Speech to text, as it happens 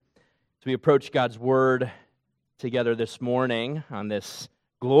As we approach God's Word together this morning on this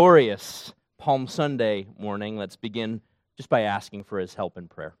glorious Palm Sunday morning, let's begin just by asking for His help in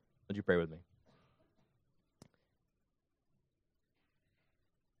prayer. Would you pray with me?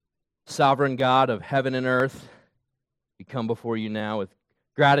 Sovereign God of heaven and earth, we come before you now with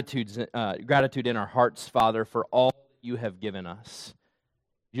gratitude in our hearts, Father, for all that you have given us.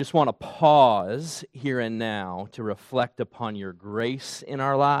 We just want to pause here and now to reflect upon your grace in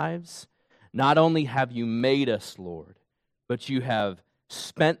our lives. Not only have you made us, Lord, but you have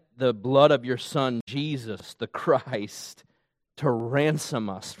spent the blood of your Son, Jesus, the Christ, to ransom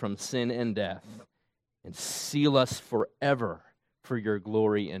us from sin and death and seal us forever for your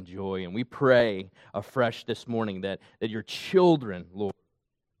glory and joy. And we pray afresh this morning that your children, Lord,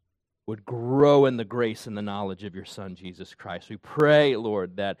 would grow in the grace and the knowledge of your Son, Jesus Christ. We pray,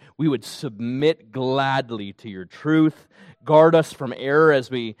 Lord, that we would submit gladly to your truth. Guard us from error as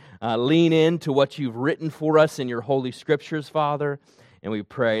we lean into what you've written for us in your holy scriptures, Father. And we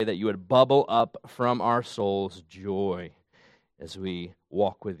pray that you would bubble up from our souls joy as we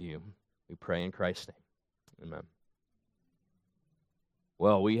walk with you. We pray in Christ's name. Amen.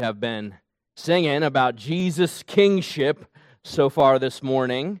 Well, we have been singing about Jesus' kingship so far this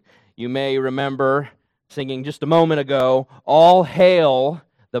morning. You may remember singing just a moment ago, "All hail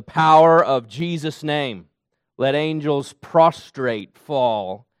the power of Jesus' name. Let angels prostrate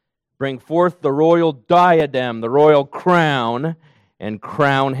fall. Bring forth the royal diadem, the royal crown, and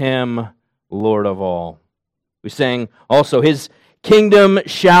crown him Lord of all." We sang also, "His kingdom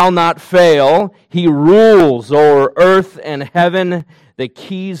shall not fail. He rules o'er earth and heaven. The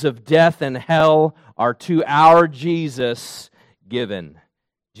keys of death and hell are to our Jesus given."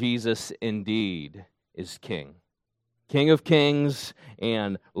 Jesus indeed is King. King of kings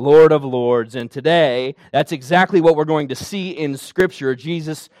and Lord of lords. And today, that's exactly what we're going to see in Scripture,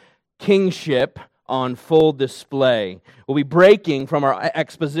 Jesus' kingship on full display. We'll be breaking from our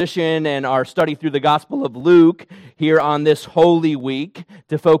exposition and our study through the Gospel of Luke here on this Holy Week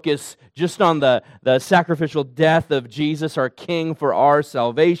to focus just on the sacrificial death of Jesus, our King, for our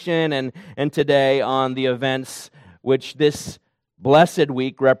salvation, and today on the events which this blessed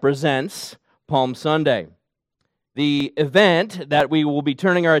week represents, Palm Sunday. The event that we will be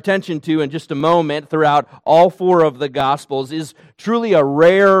turning our attention to in just a moment throughout all four of the Gospels is truly a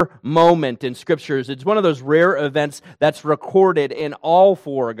rare moment in Scriptures. It's one of those rare events that's recorded in all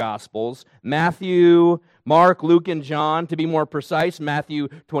four Gospels: Matthew, Mark, Luke, and John, to be more precise. Matthew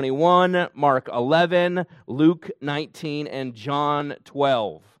 21, Mark 11, Luke 19, and John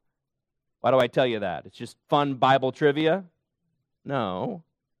 12. Why do I tell you that? It's just fun Bible trivia? No.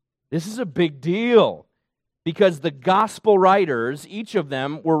 This is a big deal because the gospel writers, each of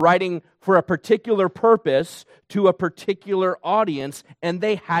them, were writing for a particular purpose to a particular audience, and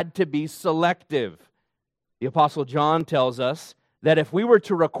they had to be selective. The Apostle John tells us that if we were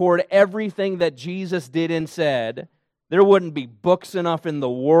to record everything that Jesus did and said, there wouldn't be books enough in the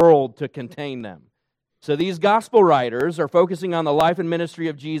world to contain them. So these gospel writers are focusing on the life and ministry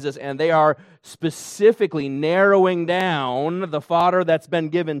of Jesus, and they are specifically narrowing down the fodder that's been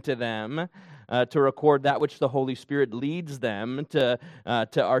given to them to record that which the Holy Spirit leads them to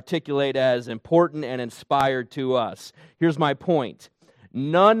articulate as important and inspired to us. Here's my point.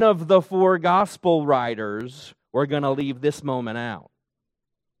 None of the four gospel writers were going to leave this moment out.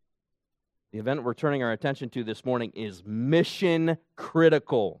 The event we're turning our attention to this morning is mission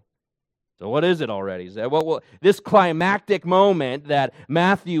critical. So what is it already? This climactic moment that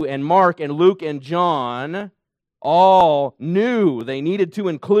Matthew and Mark and Luke and John all knew they needed to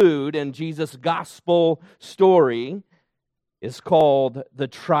include in Jesus' gospel story is called the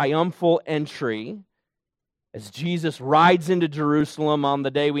Triumphal Entry, as Jesus rides into Jerusalem on the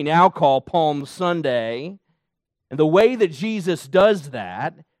day we now call Palm Sunday. And the way that Jesus does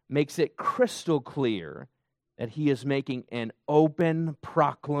that makes it crystal clear that he is making an open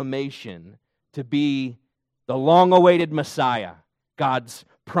proclamation to be the long-awaited Messiah, God's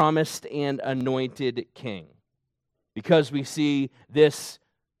promised and anointed King. Because we see this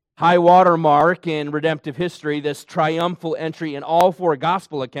high water mark in redemptive history, this triumphal entry in all four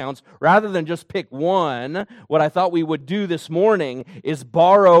gospel accounts, rather than just pick one, what I thought we would do this morning is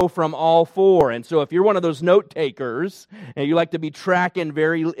borrow from all four. And so if you're one of those note takers and you like to be tracking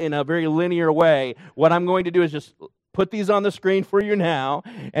in a very linear way, what I'm going to do is just put these on the screen for you now,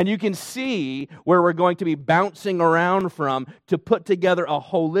 and you can see where we're going to be bouncing around from to put together a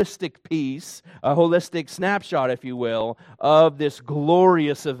holistic piece, a holistic snapshot, if you will, of this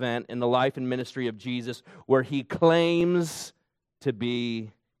glorious event in the life and ministry of Jesus where he claims to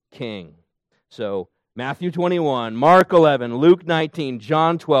be king. So Matthew 21, Mark 11, Luke 19,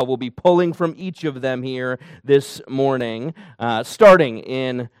 John 12. We'll be pulling from each of them here this morning, starting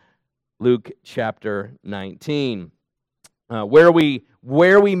in Luke chapter 19, where we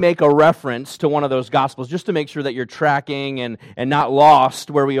make a reference to one of those Gospels, just to make sure that you're tracking and not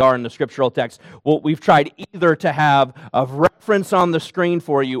lost where we are in the scriptural text. Well, we've tried either to have a reference on the screen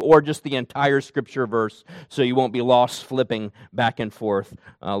for you or just the entire scripture verse, so you won't be lost flipping back and forth.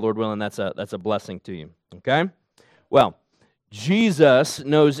 Lord willing, that's a blessing to you. Okay? Well, Jesus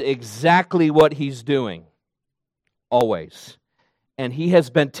knows exactly what he's doing, always. And he has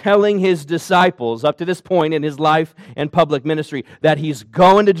been telling his disciples up to this point in his life and public ministry that he's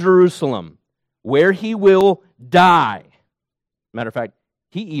going to Jerusalem, where he will die. Matter of fact,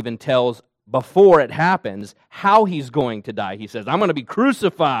 he even tells before it happens how he's going to die. He says, I'm going to be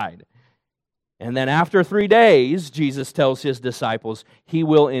crucified. And then after 3 days, Jesus tells his disciples he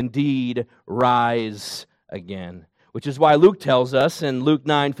will indeed rise again. Which is why Luke tells us in Luke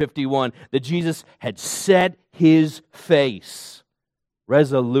 9:51 that Jesus had set his face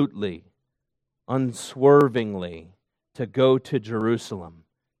resolutely, unswervingly, to go to Jerusalem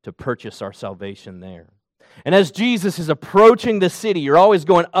to purchase our salvation there. And as Jesus is approaching the city, you're always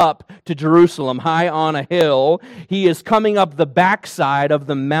going up to Jerusalem, high on a hill. He is coming up the backside of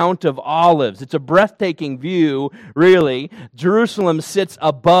the Mount of Olives. It's a breathtaking view, really. Jerusalem sits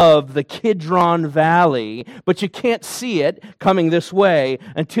above the Kidron Valley, but you can't see it coming this way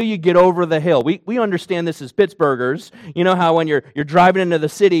until you get over the hill. We understand this as Pittsburghers. You know how when you're driving into the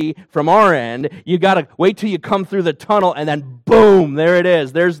city from our end, you got to wait till you come through the tunnel, and then boom, there it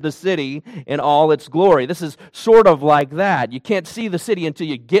is. There's the city in all its glory. This is sort of like that. You can't see the city until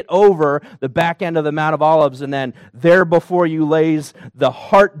you get over the back end of the Mount of Olives, and then there before you lays the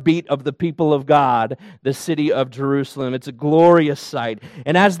heartbeat of the people of God, the city of Jerusalem. It's a glorious sight.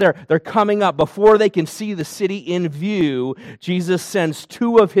 And as they're coming up, before they can see the city in view, Jesus sends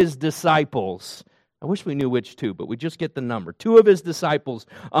two of his disciples. I wish we knew which two, but we just get the number. Two of his disciples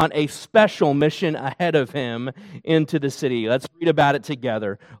on a special mission ahead of him into the city. Let's read about it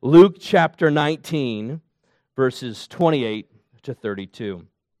together. Luke chapter 19, verses 28 to 32.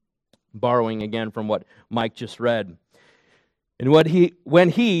 Borrowing again from what Mike just read. And when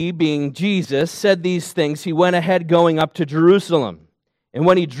he, being Jesus, said these things, he went ahead going up to Jerusalem. And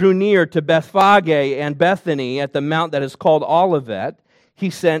when he drew near to Bethphage and Bethany at the mount that is called Olivet, he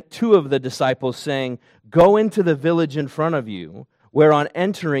sent two of the disciples, saying, Go into the village in front of you, where on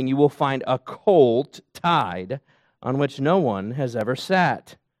entering you will find a colt tied, on which no one has ever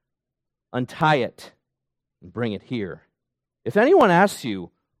sat. Untie it and bring it here. If anyone asks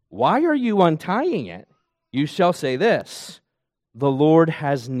you, Why are you untying it? You shall say this, The Lord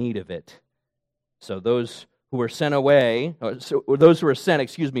has need of it. So those who were sent, went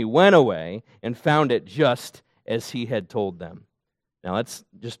away and found it just as he had told them. Now, let's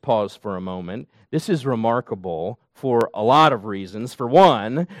just pause for a moment. This is remarkable for a lot of reasons. For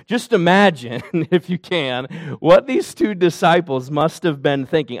one, just imagine, if you can, what these two disciples must have been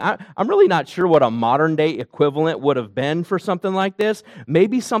thinking. I'm really not sure what a modern-day equivalent would have been for something like this.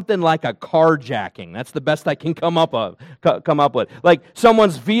 Maybe something like a carjacking. That's the best I can come up with. Like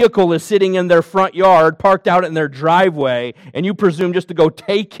someone's vehicle is sitting in their front yard, parked out in their driveway, and you presume just to go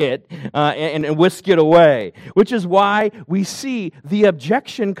take it and whisk it away. Which is why we see the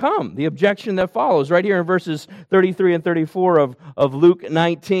objection come, the objection that follows right here in verses 33 and 34 of Luke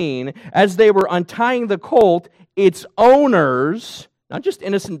 19. As they were untying the colt, its owners, not just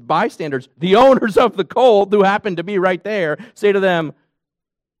innocent bystanders, the owners of the colt, who happened to be right there, say to them,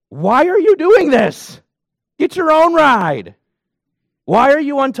 Why are you doing this? Get your own ride. Why are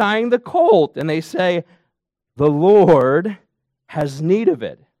you untying the colt? And they say, The Lord has need of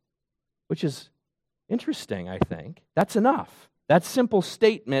it. Which is interesting, I think. That's enough. That simple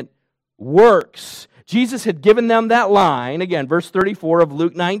statement works. Jesus had given them that line, again, verse 34 of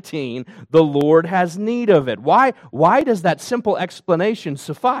Luke 19, the Lord has need of it. Why does that simple explanation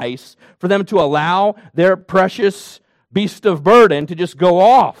suffice for them to allow their precious beast of burden to just go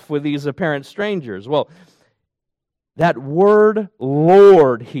off with these apparent strangers? Well, that word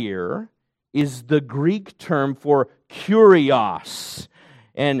Lord here is the Greek term for kurios.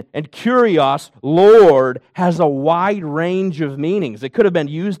 And kurios, Lord, has a wide range of meanings. It could have been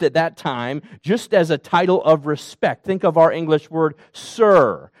used at that time just as a title of respect. Think of our English word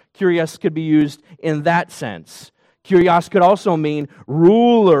sir. Kurios could be used in that sense. Kurios could also mean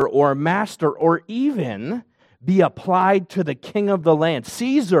ruler or master, or even be applied to the king of the land.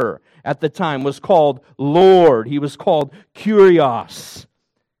 Caesar at the time was called Lord. He was called kurios.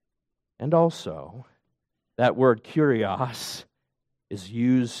 And also, that word kurios is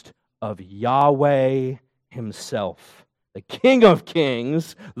used of Yahweh himself, the King of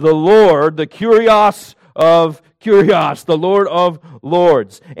kings, the Lord, the Kyrios of Kyrios, the Lord of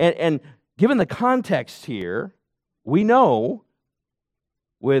lords. And given the context here, we know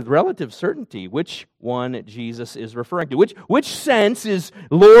with relative certainty which one Jesus is referring to. Which sense is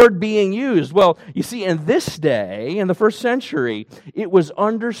Lord being used? Well, you see, in this day, in the first century, it was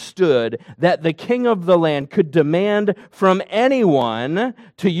understood that the king of the land could demand from anyone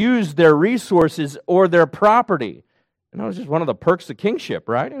to use their resources or their property. And that was just one of the perks of kingship,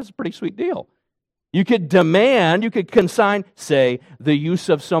 right? It was a pretty sweet deal. You could demand, you could consign, say, the use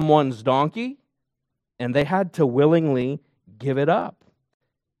of someone's donkey, and they had to willingly give it up.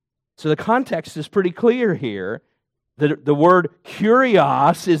 So the context is pretty clear here. The word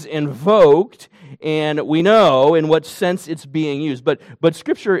kurios is invoked, and we know in what sense it's being used. But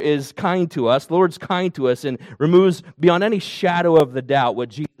Scripture is kind to us, the Lord's kind to us, and removes beyond any shadow of the doubt what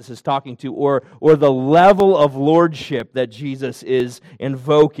Jesus is talking to, or the level of lordship that Jesus is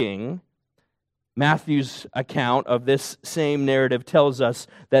invoking. Matthew's account of this same narrative tells us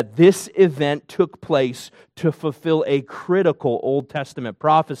that this event took place to fulfill a critical Old Testament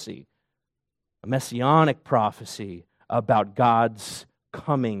prophecy, a messianic prophecy about God's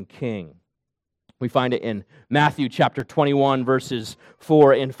coming king. We find it in Matthew chapter 21, verses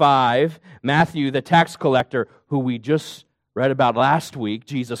 4 and 5. Matthew, the tax collector, who we just read about last week,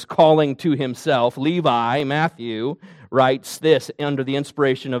 Jesus calling to himself, Levi, Matthew, writes this under the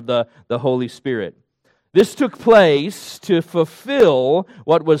inspiration of the Holy Spirit. This took place to fulfill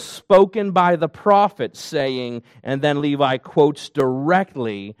what was spoken by the prophet, saying, and then Levi quotes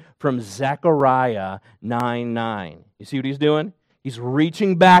directly from Zechariah 9:9. You see what he's doing? He's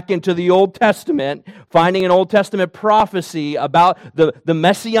reaching back into the Old Testament, finding an Old Testament prophecy about the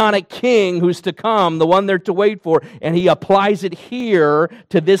Messianic king who's to come, the one they're to wait for, and he applies it here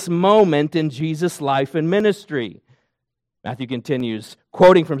to this moment in Jesus' life and ministry. Matthew continues,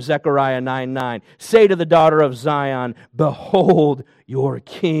 quoting from Zechariah 9:9, say to the daughter of Zion, behold, your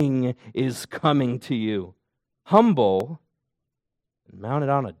king is coming to you, humble and mounted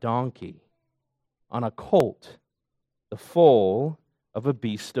on a donkey, on a colt, the foal of a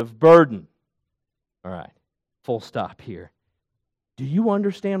beast of burden. All right, full stop here. Do you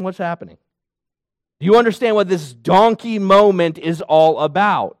understand what's happening? Do you understand what this donkey moment is all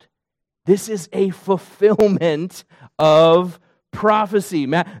about? This is a fulfillment of prophecy.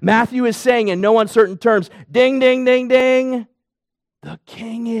 Matthew is saying in no uncertain terms, ding, ding, ding, ding, the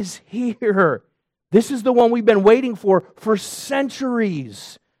king is here. This is the one we've been waiting for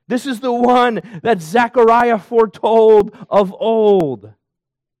centuries. This is the one that Zechariah foretold of old.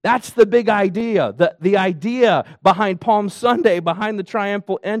 That's the big idea. The idea behind Palm Sunday, behind the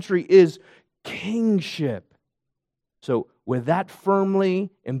triumphal entry, is kingship. So with that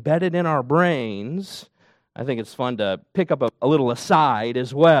firmly embedded in our brains, I think it's fun to pick up a little aside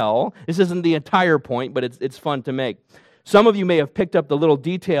as well. This isn't the entire point, but it's fun to make. Some of you may have picked up the little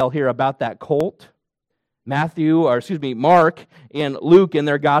detail here about that colt. Mark and Luke in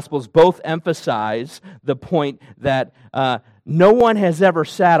their Gospels both emphasize the point that no one has ever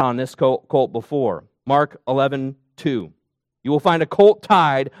sat on this colt before. Mark 11:2. You will find a colt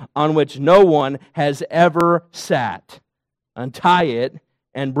tied on which no one has ever sat. Untie it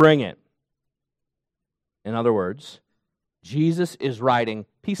and bring it. In other words, Jesus is riding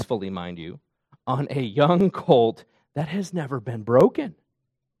peacefully, mind you, on a young colt that has never been broken.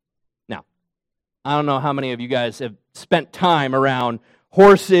 Now, I don't know how many of you guys have spent time around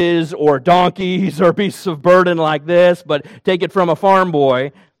horses or donkeys or beasts of burden like this, but take it from a farm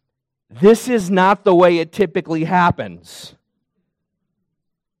boy, this is not the way it typically happens.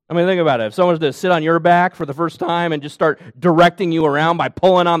 I mean, think about it. If someone was to sit on your back for the first time and just start directing you around by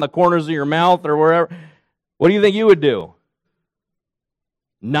pulling on the corners of your mouth or wherever, what do you think you would do?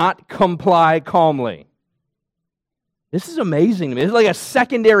 Not comply calmly. This is amazing to me. It's like a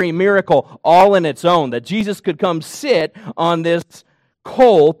secondary miracle all in its own, that Jesus could come sit on this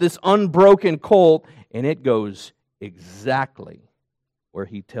colt, this unbroken colt, and it goes exactly where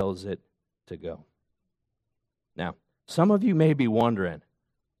he tells it to go. Now, some of you may be wondering,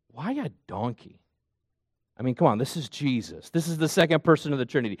 why a donkey? I mean, come on, this is Jesus. This is the second person of the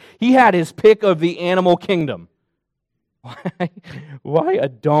Trinity. He had his pick of the animal kingdom. Why a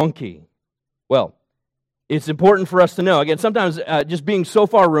donkey? Well, it's important for us to know. Again, sometimes just being so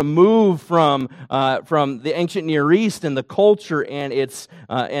far removed from the ancient Near East and the culture and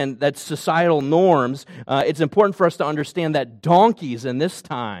that societal norms, it's important for us to understand that donkeys in this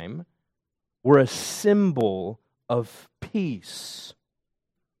time were a symbol of peace.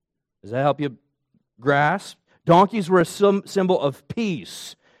 Does that help you grasp? Donkeys were a symbol of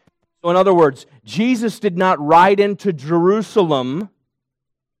peace. So in other words, Jesus did not ride into Jerusalem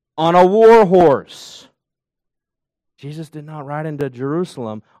on a war horse. Jesus did not ride into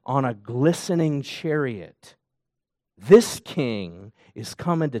Jerusalem on a glistening chariot. This king is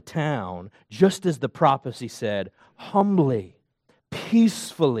coming to town, just as the prophecy said, humbly,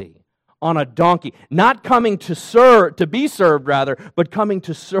 peacefully, on a donkey. Not coming to serve, to be served rather, but coming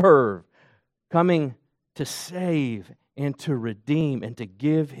to serve, coming to save and to redeem and to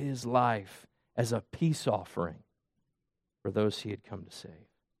give his life as a peace offering for those he had come to save.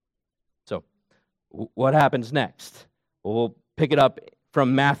 So, what happens next? We'll pick it up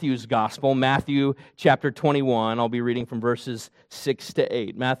from Matthew's Gospel, Matthew chapter 21. I'll be reading from verses 6 to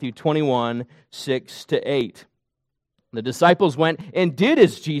 8. Matthew 21, 6 to 8. The disciples went and did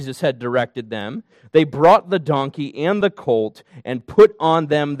as Jesus had directed them. They brought the donkey and the colt and put on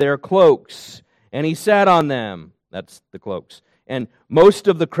them their cloaks, and he sat on them. That's the cloaks. And most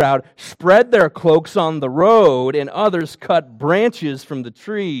of the crowd spread their cloaks on the road, and others cut branches from the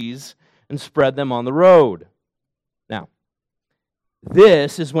trees and spread them on the road. Now,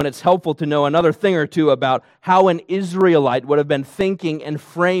 this is when it's helpful to know another thing or two about how an Israelite would have been thinking and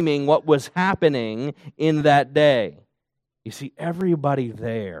framing what was happening in that day. You see, everybody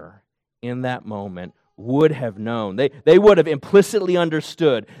there in that moment would have known. They would have implicitly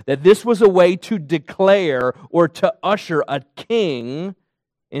understood that this was a way to declare or to usher a king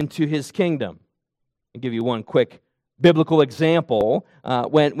into his kingdom. I'll give you one quick biblical example.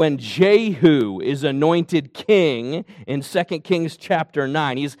 When Jehu is anointed king in 2 Kings chapter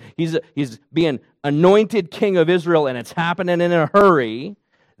 9, he's being anointed king of Israel, and it's happening in a hurry.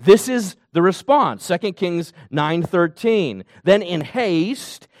 This is the response, 2 Kings 9:13. Then in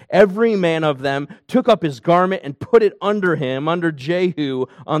haste, every man of them took up his garment and put it under him, under Jehu,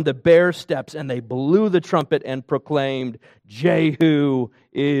 on the bare steps, and they blew the trumpet and proclaimed, Jehu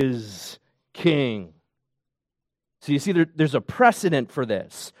is king. So you see, there's a precedent for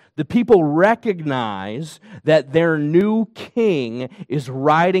this. The people recognize that their new king is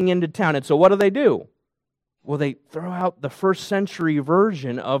riding into town. And so what do? Well, they throw out the first century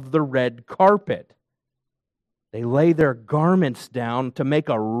version of the red carpet. They lay their garments down to make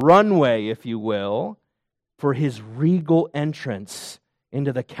a runway, if you will, for his regal entrance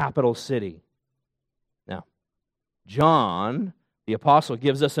into the capital city. Now, John, the apostle,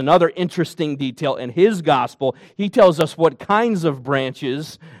 gives us another interesting detail in his gospel. He tells us what kinds of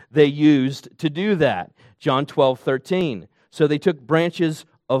branches they used to do that. John 12:13. So they took branches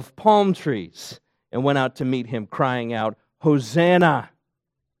of palm trees and went out to meet him, crying out, Hosanna!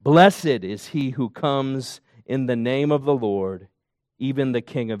 Blessed is he who comes in the name of the Lord, even the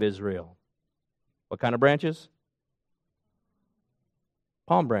King of Israel. What kind of branches?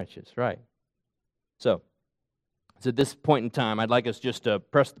 Palm branches, right. So at this point in time, I'd like us just to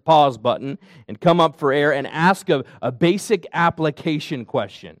press the pause button and come up for air and ask a basic application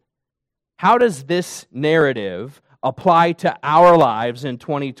question. How does this narrative apply to our lives in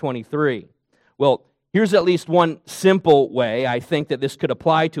 2023? Well, here's at least one simple way I think that this could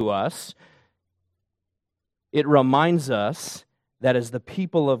apply to us. It reminds us that as the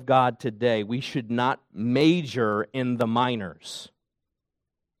people of God today, we should not major in the minors.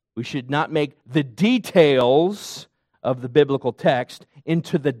 We should not make the details of the biblical text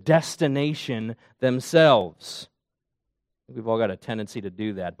into the destination themselves. We've all got a tendency to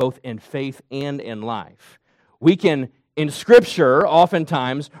do that, both in faith and in life. We can, in Scripture,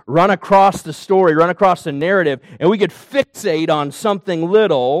 oftentimes run across the story, run across the narrative, and we could fixate on something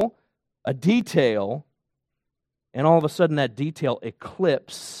little, a detail, and all of a sudden that detail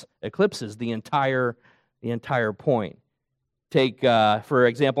eclipses the entire point. Take, for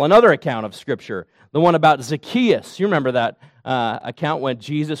example, another account of Scripture, the one about Zacchaeus. You remember that account when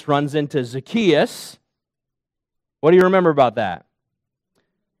Jesus runs into Zacchaeus. What do you remember about that?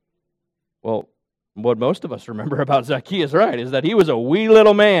 Well, what most of us remember about Zacchaeus, right, is that he was a wee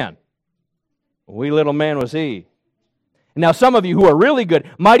little man. A wee little man was he. Now, some of you who are really good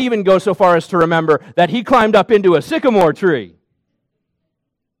might even go so far as to remember that he climbed up into a sycamore tree.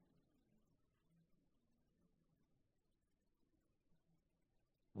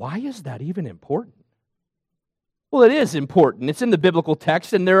 Why is that even important? Well, it is important. It's in the biblical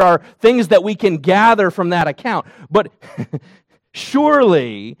text, and there are things that we can gather from that account. But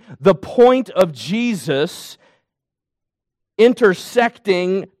surely the point of Jesus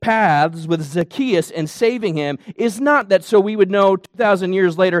intersecting paths with Zacchaeus and saving him is not that so we would know 2,000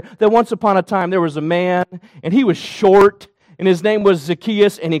 years later that once upon a time there was a man, and he was short, and his name was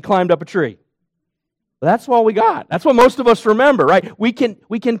Zacchaeus, and he climbed up a tree. That's all we got. That's what most of us remember, right? We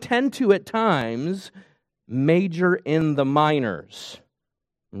can tend to, at times, major in the minors.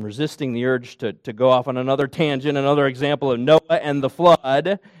 I'm resisting the urge to go off on another tangent, another example of Noah and the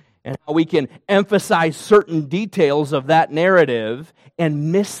flood, and how we can emphasize certain details of that narrative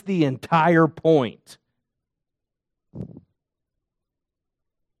and miss the entire point.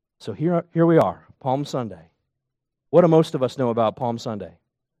 So here we are, Palm Sunday. What do most of us know about Palm Sunday?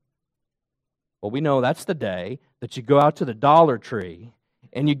 Well, we know that's the day that you go out to the Dollar Tree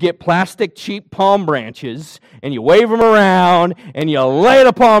and you get plastic cheap palm branches and you wave them around and you lay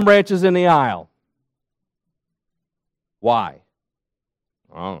the palm branches in the aisle. Why?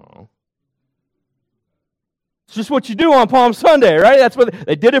 I don't know. It's just what you do on Palm Sunday, right? That's what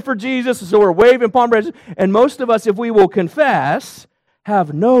they did it for Jesus, so we're waving palm branches. And most of us, if we will confess,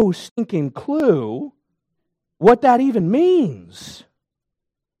 have no stinking clue what that even means.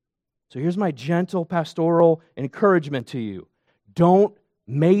 So here's my gentle pastoral encouragement to you. Don't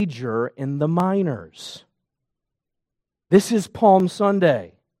major in the minors. This is Palm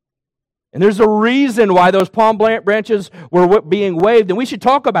Sunday. And there's a reason why those palm branches were being waved, and we should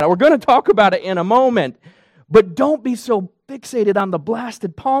talk about it. We're going to talk about it in a moment. But don't be so fixated on the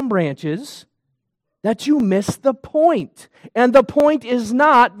blasted palm branches that you miss the point. And the point is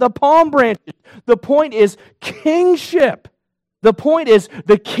not the palm branches. The point is kingship. The point is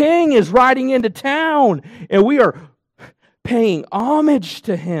the king is riding into town, and we are paying homage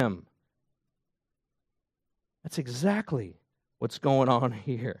to him. That's exactly what's going on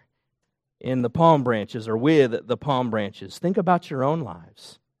here in the palm branches, or with the palm branches. Think about your own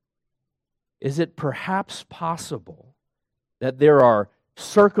lives. Is it perhaps possible that there are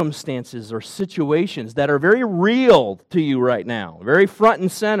circumstances or situations that are very real to you right now, very front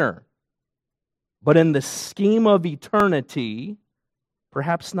and center, but in the scheme of eternity,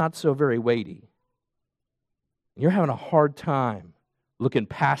 perhaps not so very weighty? You're having a hard time looking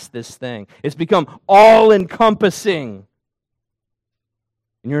past this thing. It's become all-encompassing.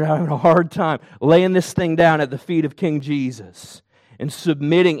 And you're having a hard time laying this thing down at the feet of King Jesus and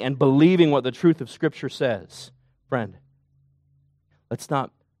submitting and believing what the truth of Scripture says. Friend, let's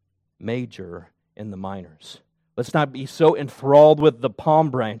not major in the minors. Let's not be so enthralled with the palm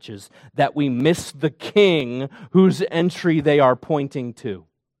branches that we miss the king whose entry they are pointing to.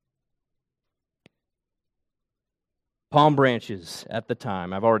 Palm branches at the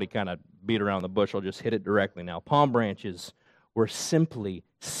time, I've already kind of beat around the bush, I'll just hit it directly now. Palm branches were simply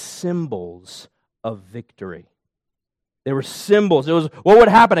symbols of victory. They were symbols. It was what would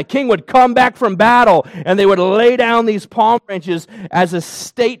happen. A king would come back from battle, and they would lay down these palm branches as a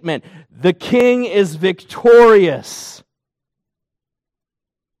statement. The king is victorious.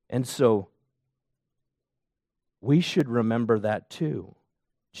 And so, we should remember that too.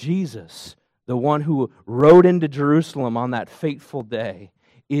 Jesus, the one who rode into Jerusalem on that fateful day,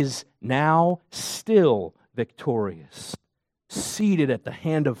 is now still victorious, seated at the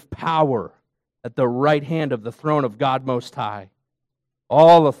hand of power, at the right hand of the throne of God Most High.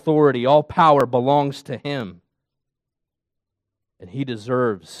 All authority, all power belongs to Him. And He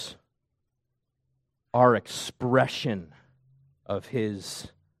deserves our expression of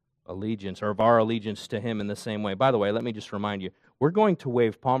His allegiance, or of our allegiance to Him in the same way. By the way, let me just remind you, we're going to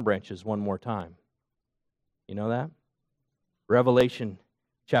wave palm branches one more time. You know that? Revelation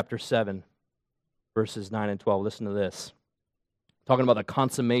chapter 7, verses 9 and 12. Listen to this. Talking about the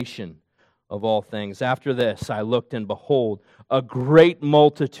consummation of all things. After this, I looked, and behold, a great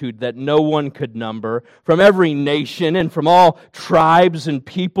multitude that no one could number, from every nation and from all tribes and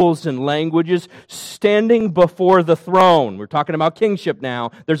peoples and languages, standing before the throne. We're talking about kingship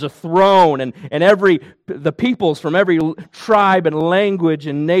now. There's a throne, and the peoples from every tribe and language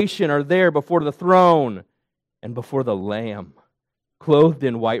and nation are there before the throne and before the Lamb, clothed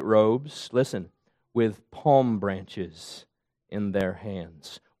in white robes, listen, with palm branches in their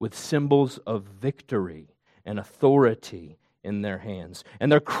hands, with symbols of victory and authority in their hands.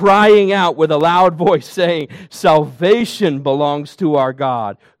 And they're crying out with a loud voice, saying, "Salvation belongs to our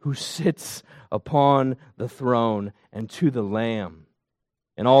God, who sits upon the throne, and to the Lamb."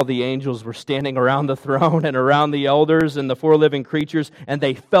 And all the angels were standing around the throne and around the elders and the four living creatures, and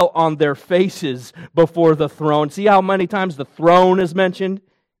they fell on their faces before the throne. See how many times the throne is mentioned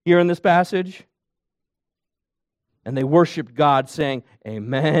here in this passage? And they worshiped God, saying,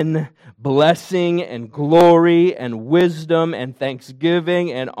 "Amen, blessing and glory and wisdom and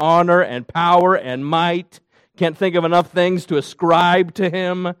thanksgiving and honor and power and might." Can't think of enough things to ascribe to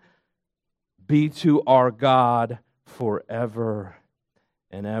Him. "Be to our God forever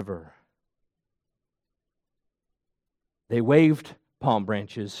and ever." They waved palm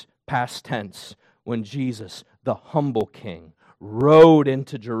branches, past tense, when Jesus, the humble King, rode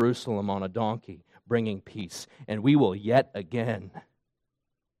into Jerusalem on a donkey, bringing peace. And we will yet again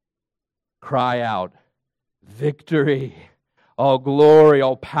cry out, "Victory! All glory,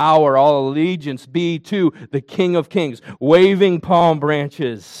 all power, all allegiance be to the King of Kings," waving palm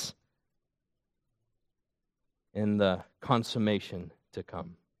branches in the consummation to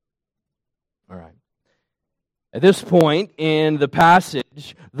come. All right. At this point in the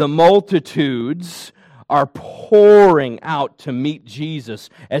passage, the multitudes are pouring out to meet Jesus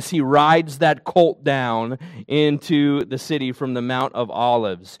as he rides that colt down into the city from the Mount of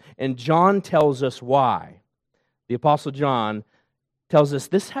Olives. And John tells us why. The Apostle John tells us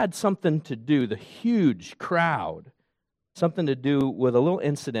this had something to do, the huge crowd, something to do with a little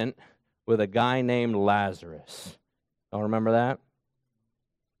incident with a guy named Lazarus. Y'all remember that?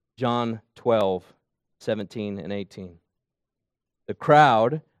 John 12, 17 and 18. The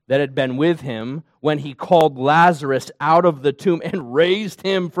crowd that had been with him when he called Lazarus out of the tomb and raised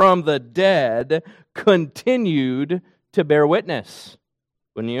him from the dead continued to bear witness.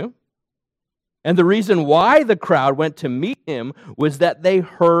 Wouldn't you? And the reason why the crowd went to meet him was that they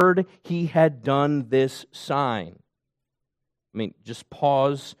heard he had done this sign. I mean, just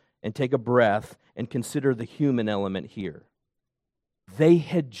pause and take a breath and consider the human element here. They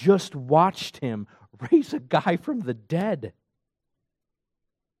had just watched him raise a guy from the dead.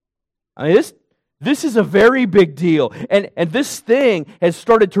 I mean, this is a very big deal. And this thing has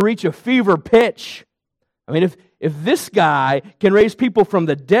started to reach a fever pitch. I mean, if this guy can raise people from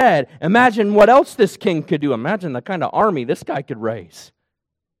the dead, imagine what else this king could do. Imagine the kind of army this guy could raise.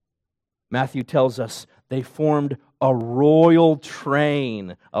 Matthew tells us they formed a royal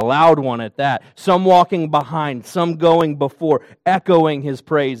train, a loud one at that. Some walking behind, some going before, echoing his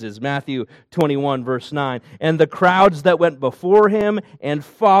praises. Matthew 21, verse 9. And the crowds that went before him and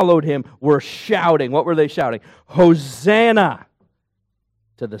followed him were shouting. What were they shouting? Hosanna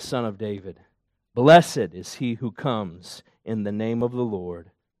to the Son of David. Blessed is he who comes in the name of the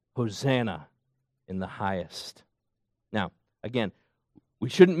Lord. Hosanna in the highest. Now, again, we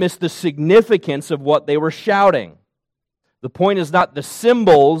shouldn't miss the significance of what they were shouting. The point is not the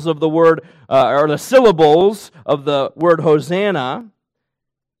symbols of the word, or the syllables of the word Hosanna.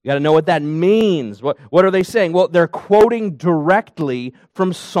 You got to know what that means. What are they saying? Well, they're quoting directly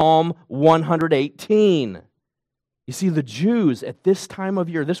from Psalm 118. You see, the Jews at this time of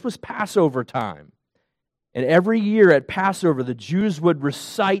year, this was Passover time. And every year at Passover, the Jews would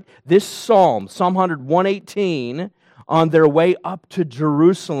recite this psalm, Psalm 118, on their way up to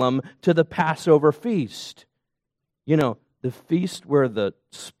Jerusalem to the Passover feast. You know, the feast where the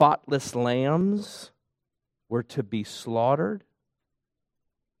spotless lambs were to be slaughtered.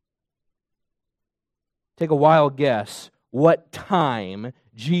 Take a wild guess what time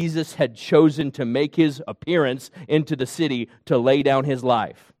Jesus had chosen to make his appearance into the city to lay down his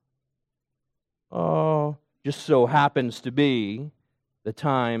life. Oh, just so happens to be the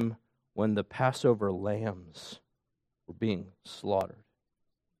time when the Passover lambs were being slaughtered,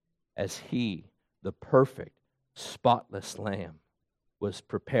 as he, the perfect, spotless lamb, was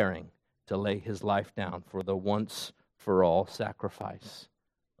preparing to lay his life down for the once-for-all sacrifice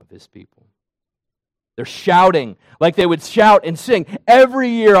of his people. They're shouting like they would shout and sing every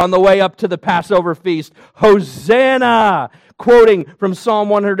year on the way up to the Passover feast, Hosanna, quoting from Psalm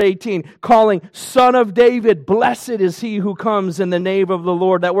 118, calling Son of David, blessed is he who comes in the name of the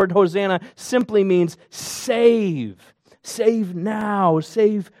Lord. That word Hosanna simply means save. Save now,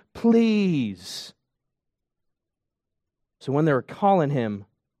 save please. So when they were calling him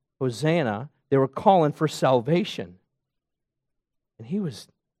Hosanna, they were calling for salvation. And he was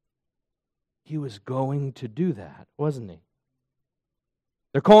going to do that, wasn't he?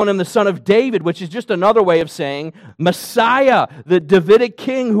 They're calling him the Son of David, which is just another way of saying Messiah, the Davidic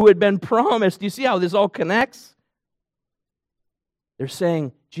king who had been promised. Do you see how this all connects? They're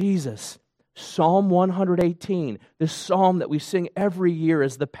saying, Jesus, Psalm 118, this psalm that we sing every year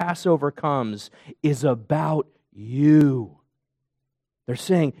as the Passover comes, is about you. They're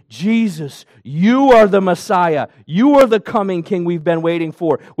saying, Jesus, you are the Messiah. You are the coming King we've been waiting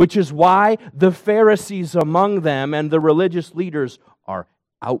for, which is why the Pharisees among them and the religious leaders are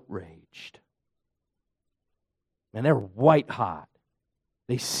outraged. And they're white hot.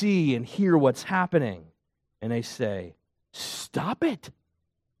 They see and hear what's happening, and they say, stop it.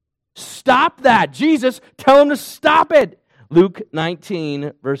 Stop that. Jesus, tell them to stop it. Luke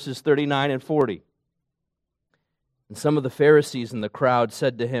 19, verses 39 and 40. And some of the Pharisees in the crowd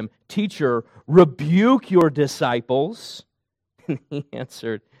said to him, Teacher, rebuke your disciples. And he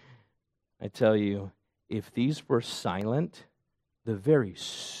answered, I tell you, if these were silent, the very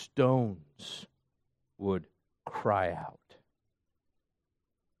stones would cry out.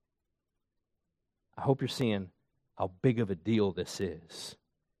 I hope you're seeing how big of a deal this is.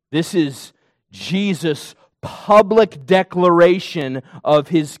 This is Jesus' public declaration of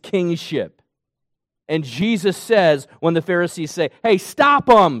his kingship. And Jesus says, when the Pharisees say, hey, stop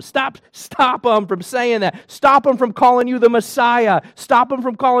them, stop them from saying that. Stop them from calling you the Messiah. Stop them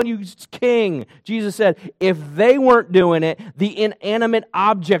from calling you king. Jesus said, if they weren't doing it, the inanimate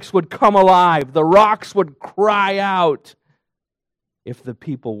objects would come alive. The rocks would cry out if the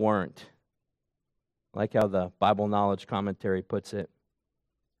people weren't. Like how the Bible Knowledge Commentary puts it.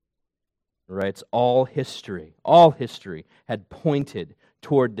 Right? All history had pointed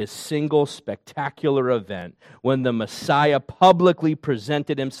toward this single spectacular event when the Messiah publicly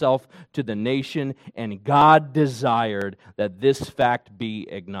presented himself to the nation, and God desired that this fact be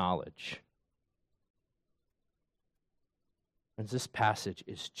acknowledged. And this passage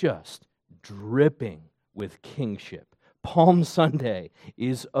is just dripping with kingship. Palm Sunday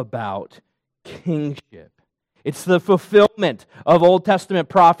is about kingship. It's the fulfillment of Old Testament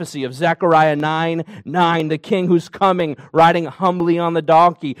prophecy of Zechariah 9:9, the king who's coming, riding humbly on the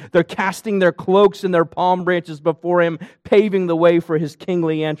donkey. They're casting their cloaks and their palm branches before him, paving the way for his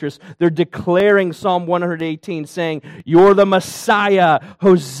kingly entrance. They're declaring Psalm 118, saying, "You're the Messiah.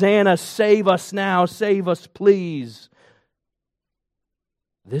 Hosanna, save us now. Save us, please."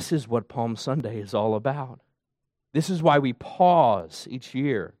 This is what Palm Sunday is all about. This is why we pause each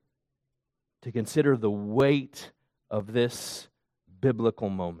year to consider the weight of this biblical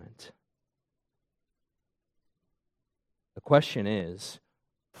moment. The question is,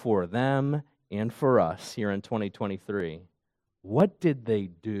 for them and for us here in 2023, what did they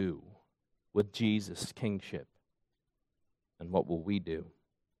do with Jesus' kingship? And what will we do?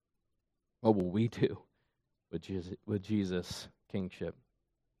 What will we do with Jesus' kingship?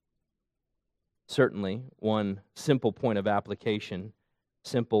 Certainly, one simple point of application,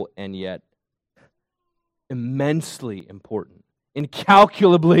 simple and yet immensely important,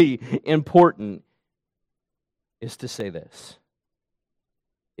 incalculably important, is to say this: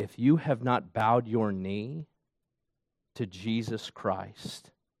 if you have not bowed your knee to Jesus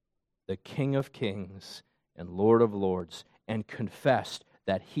Christ, the King of Kings and Lord of Lords, and confessed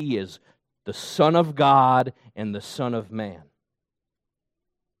that He is the Son of God and the Son of Man,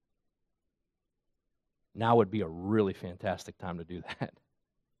 now would be a really fantastic time to do that.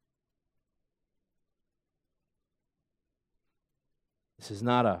 This is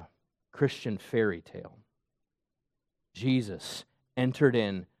not a Christian fairy tale. Jesus entered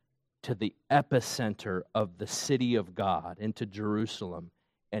in to the epicenter of the city of God, into Jerusalem,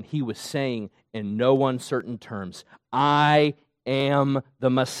 and he was saying in no uncertain terms, "I am the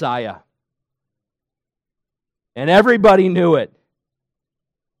Messiah." And everybody knew it.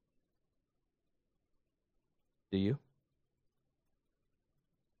 Do you?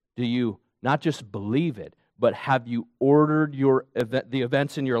 Do you not just believe it, but have you ordered the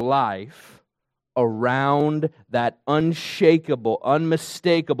events in your life around that unshakable,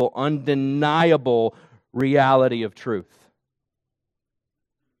 unmistakable, undeniable reality of truth?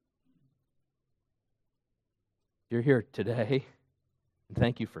 You're here today, and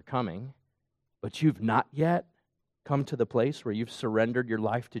thank you for coming, but you've not yet come to the place where you've surrendered your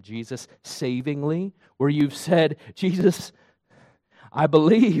life to Jesus savingly, where you've said, "Jesus, I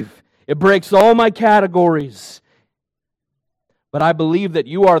believe. It breaks all my categories. But I believe that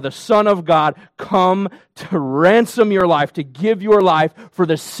you are the Son of God, come to ransom your life, to give your life for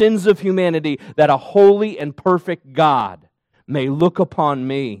the sins of humanity, that a holy and perfect God may look upon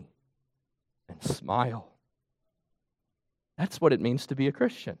me and smile." That's what it means to be a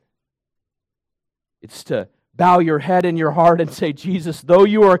Christian. It's to bow your head and your heart and say, "Jesus, though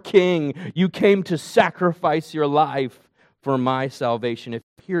you are King, you came to sacrifice your life for my salvation." If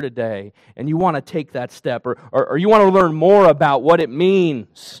you're here today and you want to take that step, or you want to learn more about what it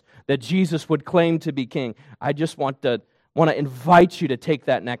means that Jesus would claim to be king, I just want to invite you to take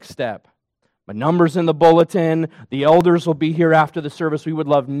that next step. My number's in the bulletin. The elders will be here after the service. We would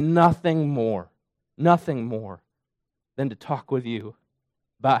love nothing more than to talk with you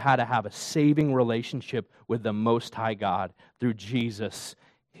about how to have a saving relationship with the Most High God through Jesus,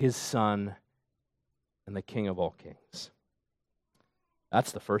 His Son, and the King of all kings.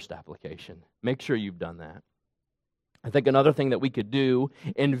 That's the first application. Make sure you've done that. I think another thing that we could do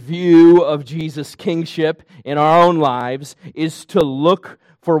in view of Jesus' kingship in our own lives is to look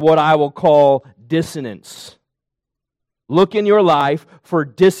for what I will call dissonance. Look in your life for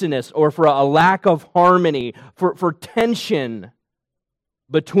dissonance, or for a lack of harmony, for tension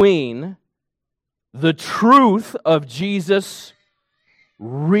between the truth of Jesus'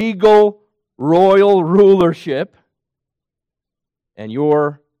 regal, royal rulership and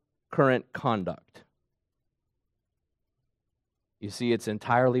your current conduct. You see, it's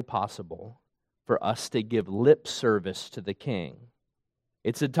entirely possible for us to give lip service to the King.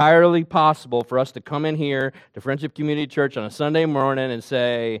 It's entirely possible for us to come in here to Friendship Community Church on a Sunday morning and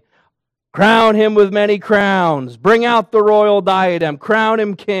say, crown him with many crowns, bring out the royal diadem, crown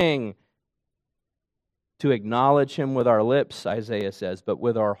him king. To acknowledge him with our lips, Isaiah says, but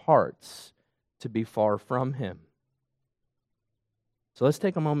with our hearts to be far from him. So let's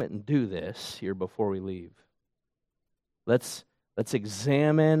take a moment and do this here before we leave. Let's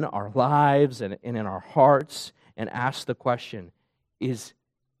examine our lives and in our hearts and ask the question, is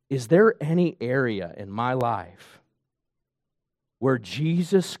there any area in my life where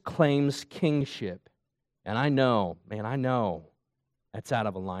Jesus claims kingship and I know that's out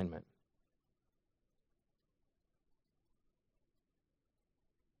of alignment?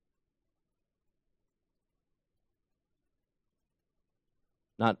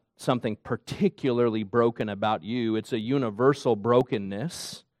 Not something particularly broken about you. It's a universal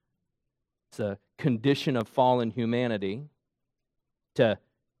brokenness. It's a condition of fallen humanity. To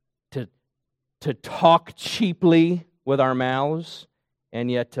talk cheaply with our mouths and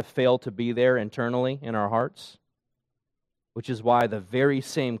yet to fail to be there internally in our hearts. Which is why the very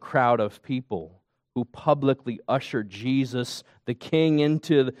same crowd of people who publicly ushered Jesus, the King,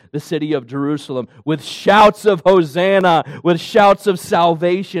 into the city of Jerusalem with shouts of Hosanna, with shouts of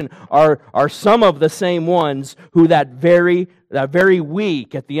salvation, are some of the same ones who that very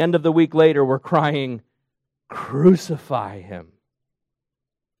week, at the end of the week later, were crying, crucify him.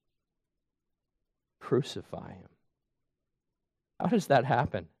 Crucify him. How does that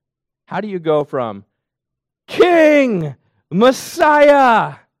happen? How do you go from King,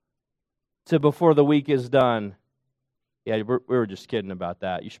 Messiah, to before the week is done, yeah, we were just kidding about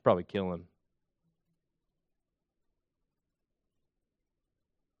that. You should probably kill him.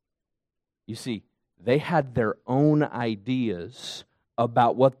 You see, they had their own ideas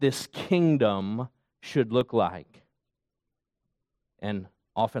about what this kingdom should look like. And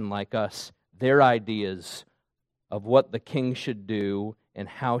often like us, their ideas of what the king should do and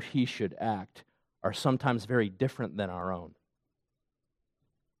how he should act are sometimes very different than our own.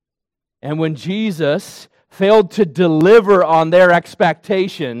 And when Jesus failed to deliver on their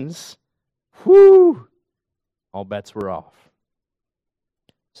expectations, all bets were off.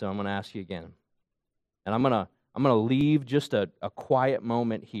 So I'm going to ask you again. And I'm going to leave just a quiet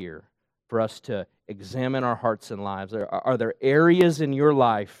moment here for us to examine our hearts and lives. Are there areas in your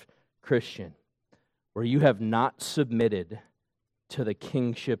life, Christian, where you have not submitted to the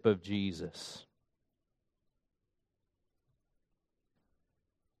kingship of Jesus?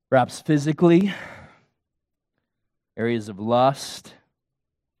 Perhaps physically, areas of lust.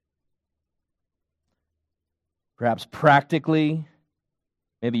 Perhaps practically,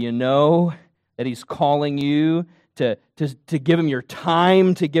 maybe you know that He's calling you to give Him your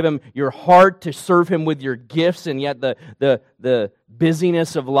time, to give Him your heart, to serve Him with your gifts, and yet the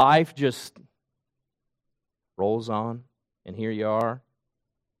busyness of life just rolls on, and here you are,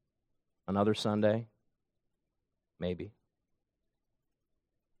 another Sunday, maybe.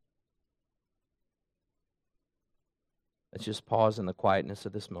 Let's just pause in the quietness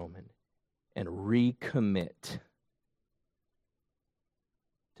of this moment and recommit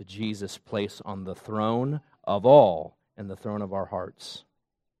to Jesus' place on the throne of all and the throne of our hearts.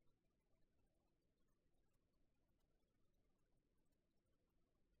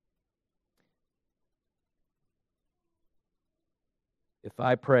 If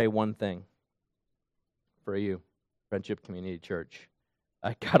I pray one thing for you, Friendship Community Church,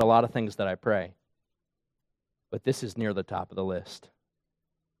 I got a lot of things that I pray. But this is near the top of the list.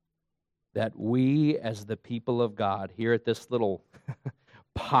 That we, as the people of God, here at this little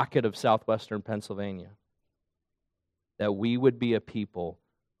pocket of southwestern Pennsylvania, that we would be a people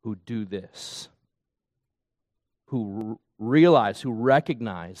who do this. Who realize, who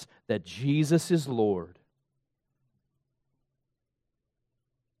recognize that Jesus is Lord.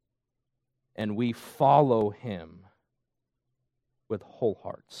 And we follow Him with whole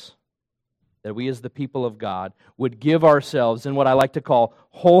hearts. That we as the people of God would give ourselves in what I like to call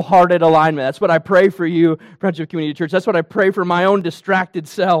wholehearted alignment. That's what I pray for you, Friendship Community Church. That's what I pray for my own distracted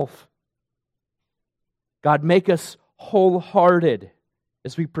self. God, make us wholehearted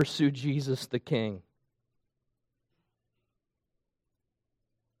as we pursue Jesus the King.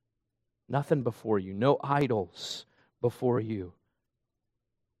 Nothing before you, no idols before you.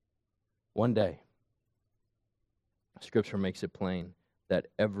 One day, Scripture makes it plain that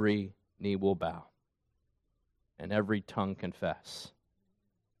every knee will bow, and every tongue confess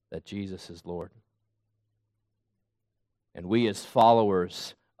that Jesus is Lord. And we as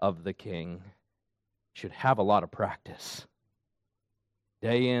followers of the King should have a lot of practice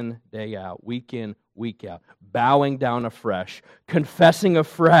day in, day out, week in, week out, bowing down afresh, confessing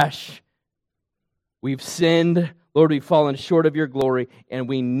afresh. We've sinned. Lord, we've fallen short of your glory, and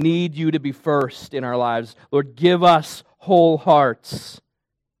we need you to be first in our lives. Lord, give us whole hearts.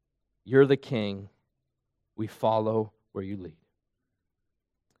 You're the King. We follow where you lead.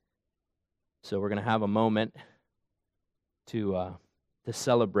 So we're going to have a moment to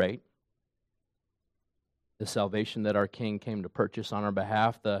celebrate the salvation that our King came to purchase on our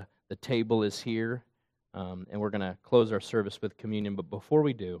behalf. The table is here, and we're going to close our service with communion. But before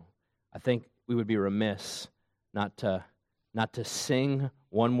we do, I think we would be remiss not to sing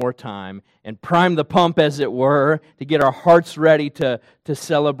one more time and prime the pump, as it were, to get our hearts ready to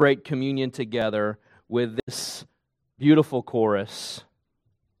celebrate communion together with this beautiful chorus,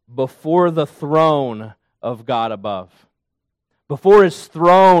 "Before the throne of God above." Before his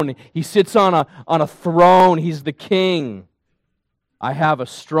throne, he sits on a throne. He's the King. I have a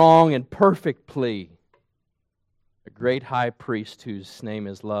strong and perfect plea. A great high priest whose name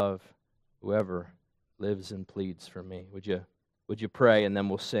is love, whoever lives and pleads for me. Would you pray, and then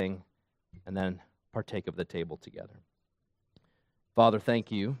we'll sing, and then partake of the table together. Father,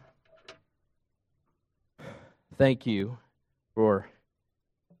 thank you. Thank you for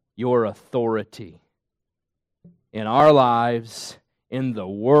your authority in our lives, in the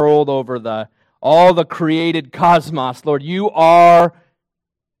world, over all the created cosmos. Lord, you are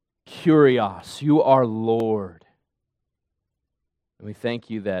Kyrios. You are Lord. And we thank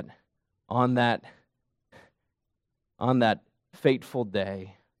you that on that fateful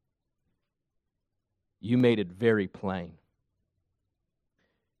day, you made it very plain.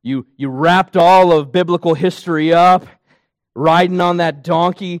 You wrapped all of biblical history up, riding on that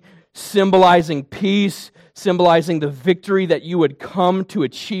donkey, symbolizing peace, symbolizing the victory that you would come to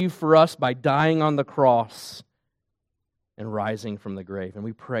achieve for us by dying on the cross and rising from the grave. And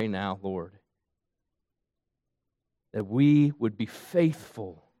we pray now, Lord, that we would be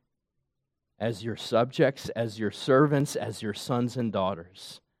faithful as your subjects, as your servants, as your sons and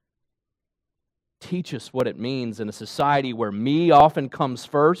daughters. Teach us what it means in a society where me often comes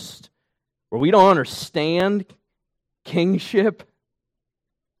first, where we don't understand kingship.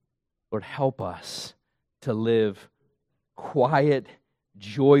 Lord, help us to live quiet,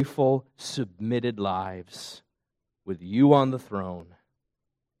 joyful, submitted lives with you on the throne.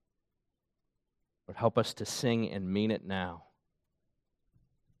 Lord, help us to sing and mean it now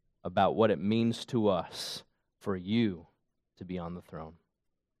about what it means to us for you to be on the throne.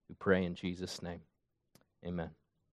 We pray in Jesus' name. Amen.